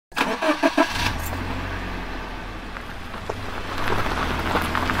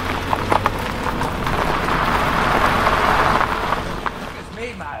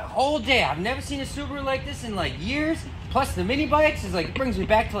I've never seen a Subaru like this in like years. Plus the mini bikes is like, it brings me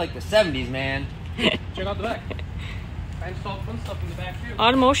back to like the 70s, man. Check out the back. I installed fun stuff in the back too.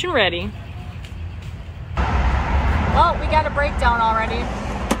 Automotion ready. Well, we got a breakdown already.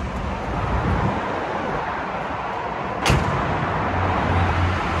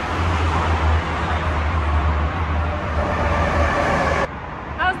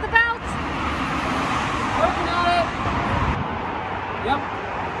 How's the belt? Working on it. Yep.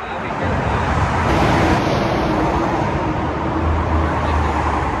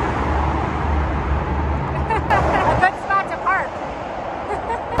 A good spot to park.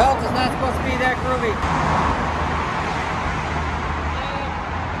 Belt is not supposed to be that groovy.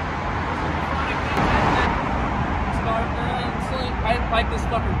 I like this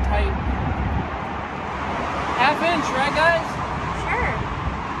fucker tight. Half-inch, right guys? Sure.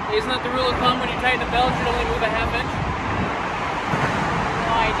 Isn't that the rule of thumb when you tighten the belt, you only move a half-inch?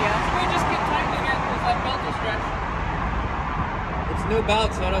 No idea. So we just keep tightening it because that belt will stretch. It's new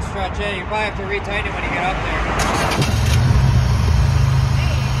belt, so it'll stretch in. You probably have to retighten it when you get up there.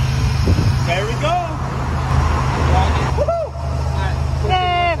 There we go. Woohoo! Alright, push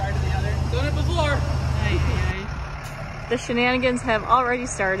from one side to the other. Done it before. The shenanigans have already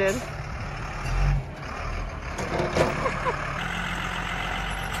started.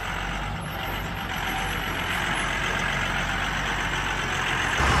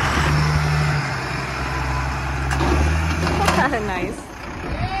 Nice.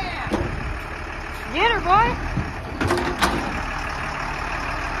 Yeah! Get her, boy!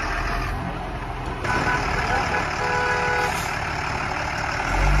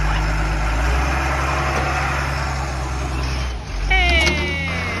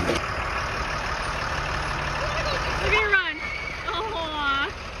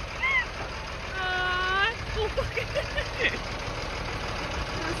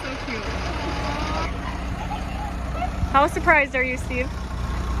 How surprised are you, Steve?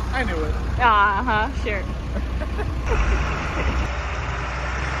 I knew it. Sure.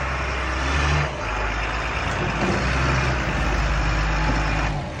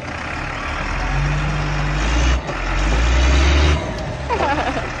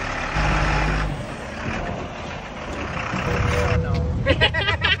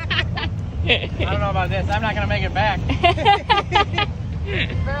 I don't know about this. I'm not going to make it back.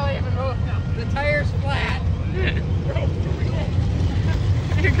 Barely even moved. No. The tire's flat.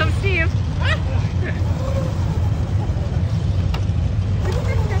 Here comes Steve.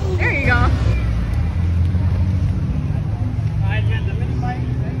 There you go.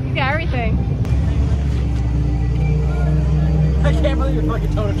 You got everything. I can't believe you're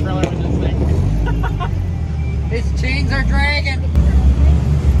fucking towing a trailer with this thing. His chains are dragging.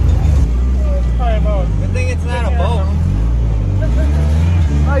 Good thing it's not a boat.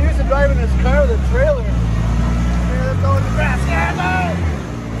 I used to drive in this car with a trailer. Yeah, let's go in the grass. Yeah,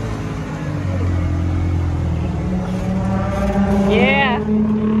 Yeah.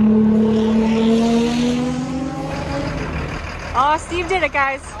 Oh, Steve did it,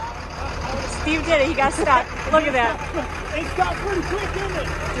 guys. Steve did it. He got stuck. Look at that. It got pretty quick, didn't it?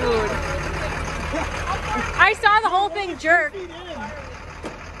 Dude. I saw the whole thing jerk.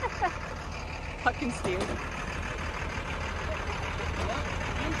 Fucking Steve.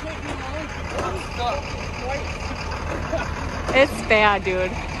 It's bad,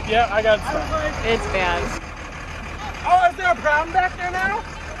 dude. Yeah, I got stuck. It's bad. Oh, is there a problem back there now?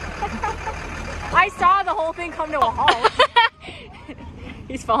 I saw the whole thing come to a halt.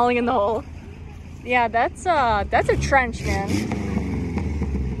 He's falling in the hole. Yeah, that's a trench, man.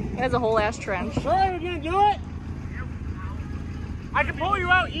 That's a whole ass trench. Sure, we're gonna do it. I can pull you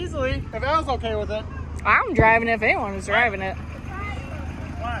out easily if Al's okay with it. I'm driving it if anyone is driving it.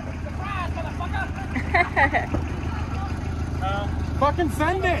 What? Surprise, motherfucker! Fucking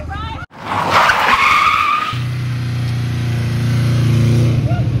send it.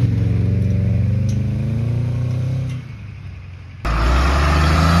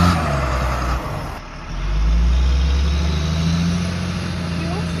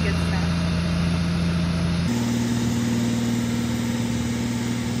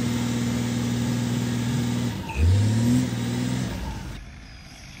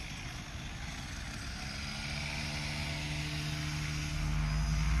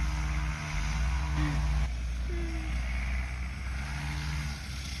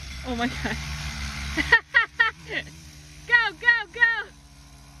 Oh my god. Go, go, go!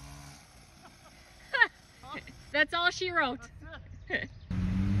 That's all she wrote.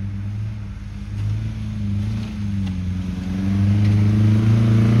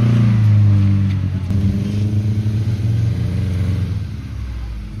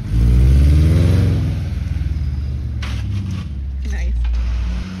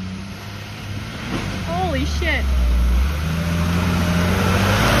 Holy shit.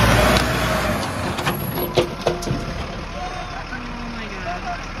 Oh my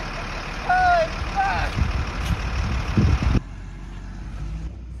god.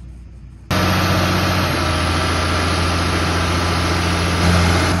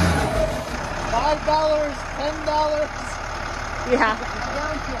 $5, $10. Yeah.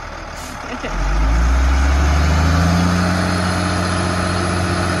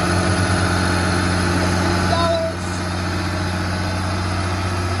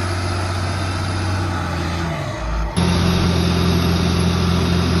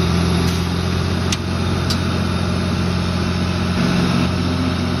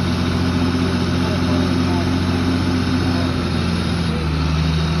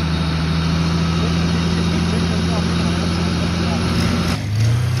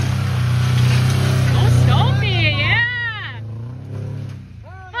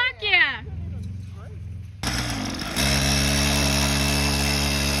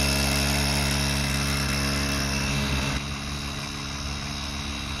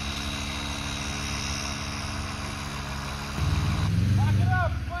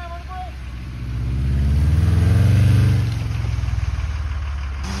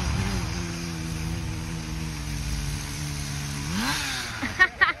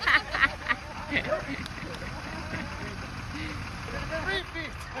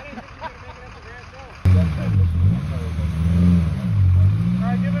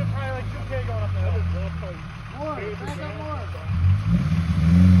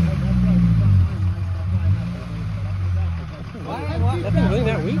 That thing really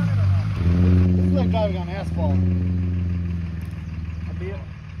that weak? It's like driving on asphalt.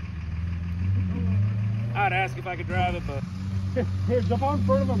 I'd ask if I could drive it, but... Here, jump on in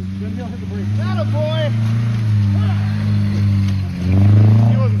front of him. Then he'll hit the brake. Atta boy!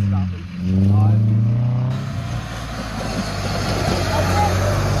 He wasn't stopping.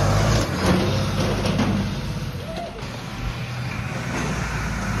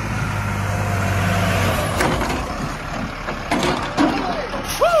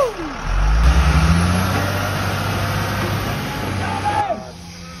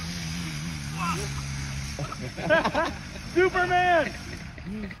 Superman!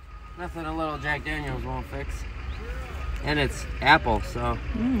 Nothing a little Jack Daniels won't fix. And it's apple, so.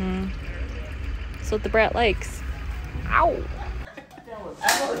 That's what the brat likes. Ow!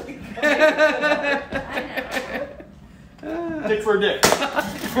 Dick for a dick.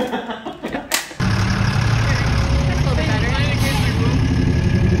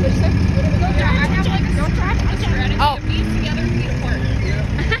 Oh.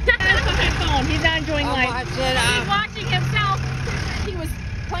 He's not enjoying life. He's watching himself. He was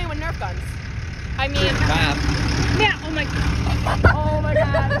playing with Nerf guns. I mean, yeah. Oh my god. Oh my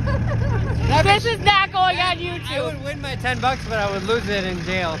god. This is not going on YouTube. I would win my $10, but I would lose it in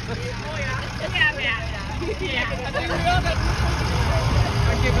jail. Oh yeah. Yeah, man. Yeah.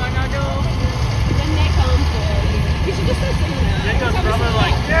 What you gonna do? Then they come to. You should just start singing that. They go drumming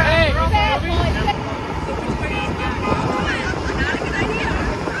like, Hey,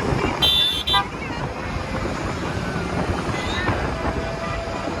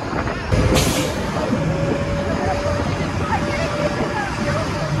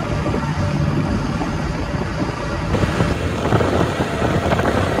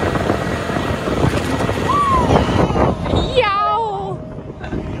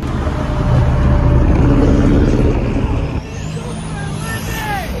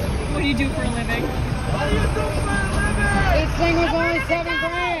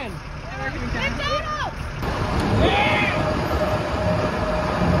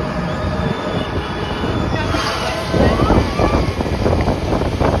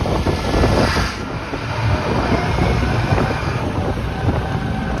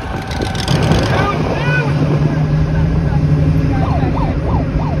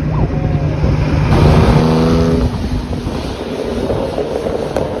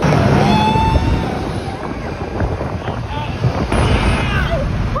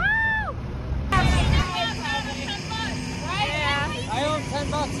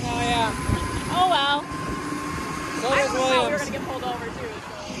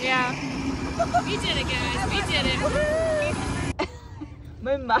 we did it, guys. We did it.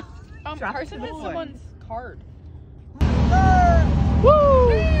 My mouth. Carson has someone's card. Woo!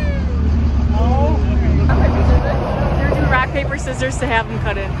 They're doing rock, paper, scissors to have them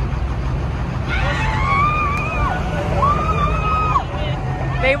cut in.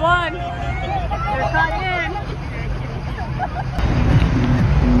 They won. They're cut in.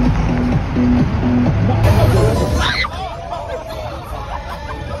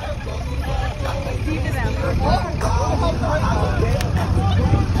 See to them.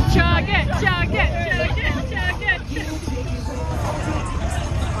 Chug it, chug it, chug it, chug it.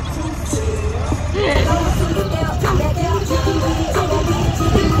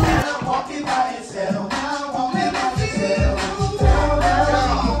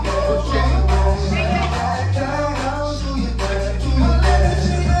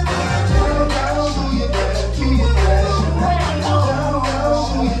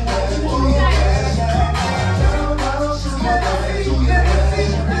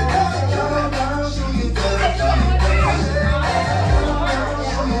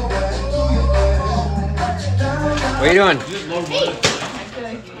 What are you doing?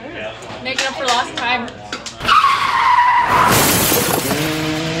 Making up for lost time.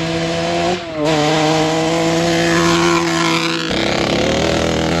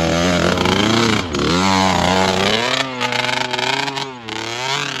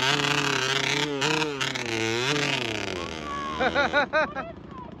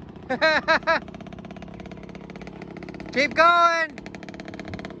 Keep going.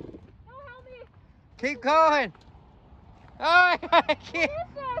 Keep going. Oh,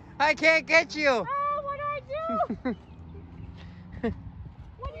 I can't get you. Oh, what do I do?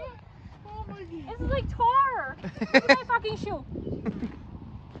 What is oh my God. This is like tar. Look at my fucking shoe.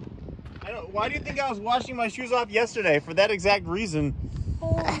 I don't, why do you think I was washing my shoes off yesterday? For that exact reason.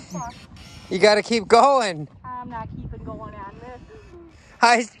 Holy fuck. You gotta keep going. I'm not keeping going on this.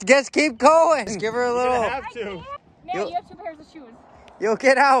 I guess keep going. Just give her a little. You're gonna have to. Man, you have 2 pairs of shoes. You'll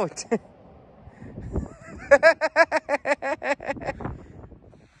get out.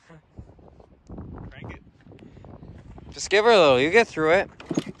 Crank it. Just give her a little. You get through it.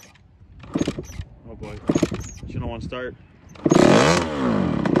 Oh boy. She don't want to start.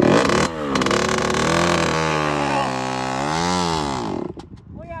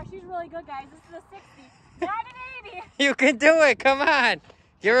 Oh yeah, she's really good, guys. This is a 60, not an 80. You can do it. Come on.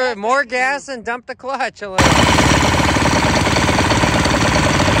 Give her more gas and dump the clutch a little.